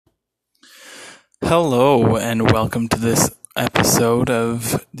Hello, and welcome to this episode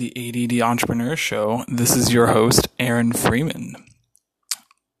of the ADD Entrepreneur Show. This is your host, Aaron Freeman.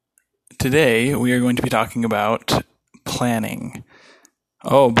 Today, we are going to be talking about planning.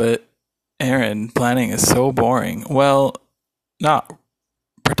 Oh, but Aaron, planning is so boring. Well, not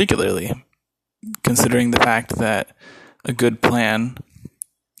particularly, considering the fact that a good plan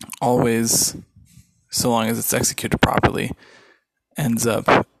always, so long as it's executed properly, ends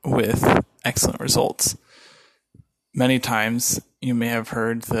up with excellent results. Many times you may have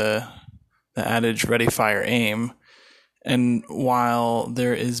heard the adage ready, fire, aim. And while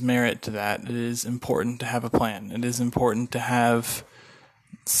there is merit to that, it is important to have a plan. It is important to have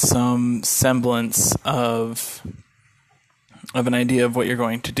some semblance of an idea of what you're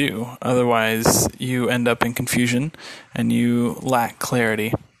going to do. Otherwise, you end up in confusion and you lack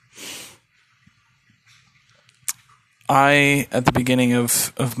clarity. At the beginning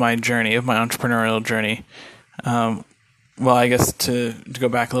of my journey, of my entrepreneurial journey, I guess to go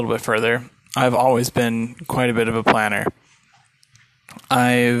back a little bit further, I've always been quite a bit of a planner.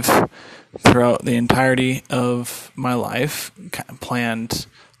 I've, throughout the entirety of my life, planned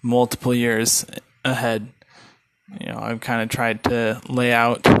multiple years ahead. I've kind of tried to lay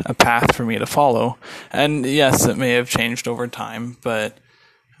out a path for me to follow. And yes, it may have changed over time, but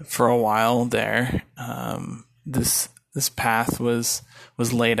for a while there, this path was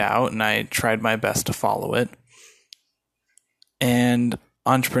laid out, and I tried my best to follow it. And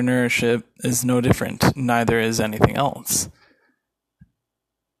entrepreneurship is no different. Neither is anything else.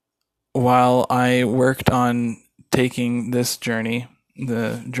 While I worked on taking this journey,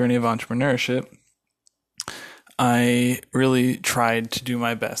 the journey of entrepreneurship, I really tried to do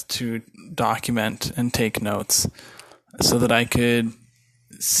my best to document and take notes so that I could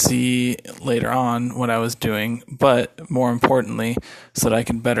see later on what I was doing, but more importantly, so that I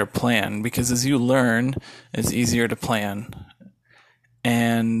could better plan, because as you learn, it's easier to plan.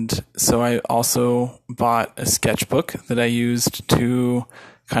 And so I also bought a sketchbook that I used to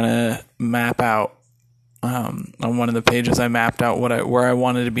kind of map out, on one of the pages I mapped out where I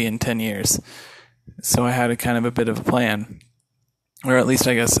wanted to be in 10 years. So I had a bit of a plan, or at least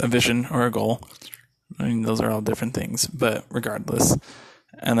I guess a vision or a goal. I mean, those are all different things, but regardless.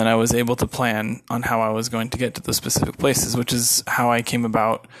 And then I was able to plan on how I was going to get to the specific places, which is how I came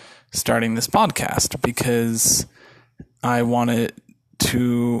about starting this podcast, because I wanted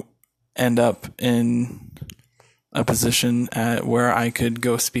to end up in a position where I could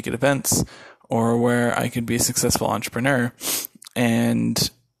go speak at events, or where I could be a successful entrepreneur.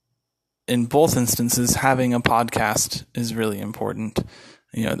 And in both instances, having a podcast is really important.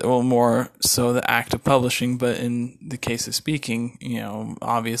 More so the act of publishing, but in the case of speaking,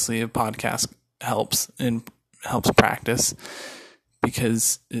 obviously a podcast helps practice,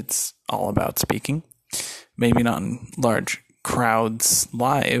 because it's all about speaking. Maybe not in large crowds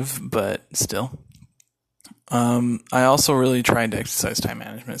live, but still. I also really tried to exercise time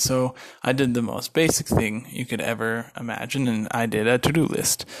management. So I did the most basic thing you could ever imagine, and I did a to-do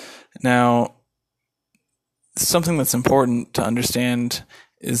list. Now, something that's important to understand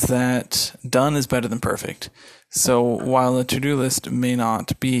is that done is better than perfect. So while a to-do list may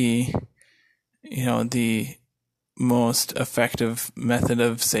not be, the most effective method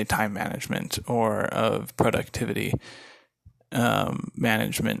of, say, time management or of productivity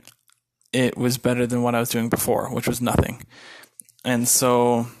management, it was better than what I was doing before, which was nothing. And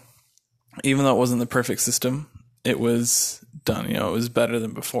so even though it wasn't the perfect system, it was done. It was better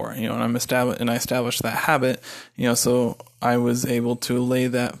than before. And I established that habit. So I was able to lay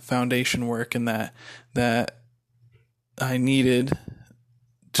that foundation work and that I needed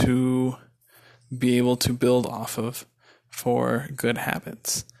to be able to build off of for good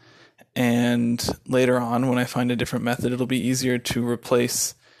habits. And later on, when I find a different method, it'll be easier to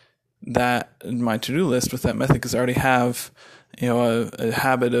replace that my to-do list with that method, because I already have a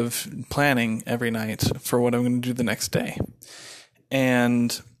habit of planning every night for what I'm going to do the next day.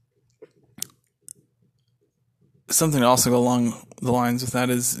 And something to also go along the lines with that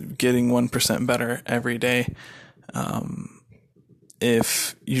is getting 1% better every day.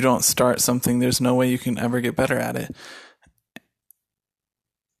 If you don't start something, there's no way you can ever get better at it.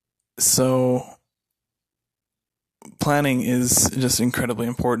 So planning is just incredibly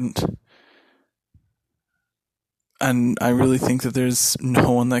important. And I really think that there's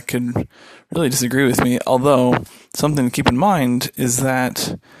no one that could really disagree with me. Although, something to keep in mind is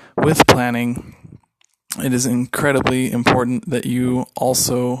that with planning, it is incredibly important that you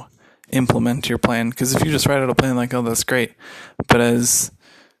also implement your plan. Because if you just write out a plan like, oh, that's great. But as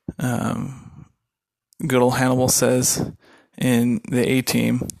good old Hannibal says in the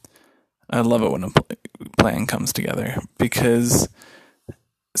A-Team, I love it when a plan comes together, because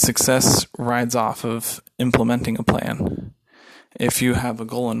success rides off of implementing a plan. If you have a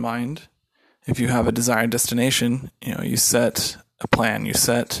goal in mind, if you have a desired destination, you set a plan, you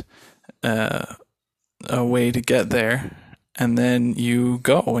set a way to get there, and then you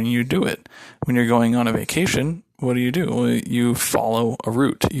go and you do it. When you're going on a vacation, what do? Well, you follow a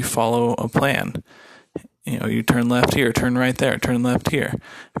route, you follow a plan. You turn left here, turn right there, turn left here.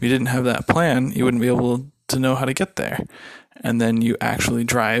 If you didn't have that plan, you wouldn't be able to know how to get there. And then you actually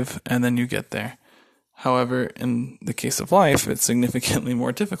drive, and then you get there. However, in the case of life, it's significantly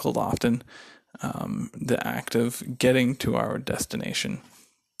more difficult often, the act of getting to our destination.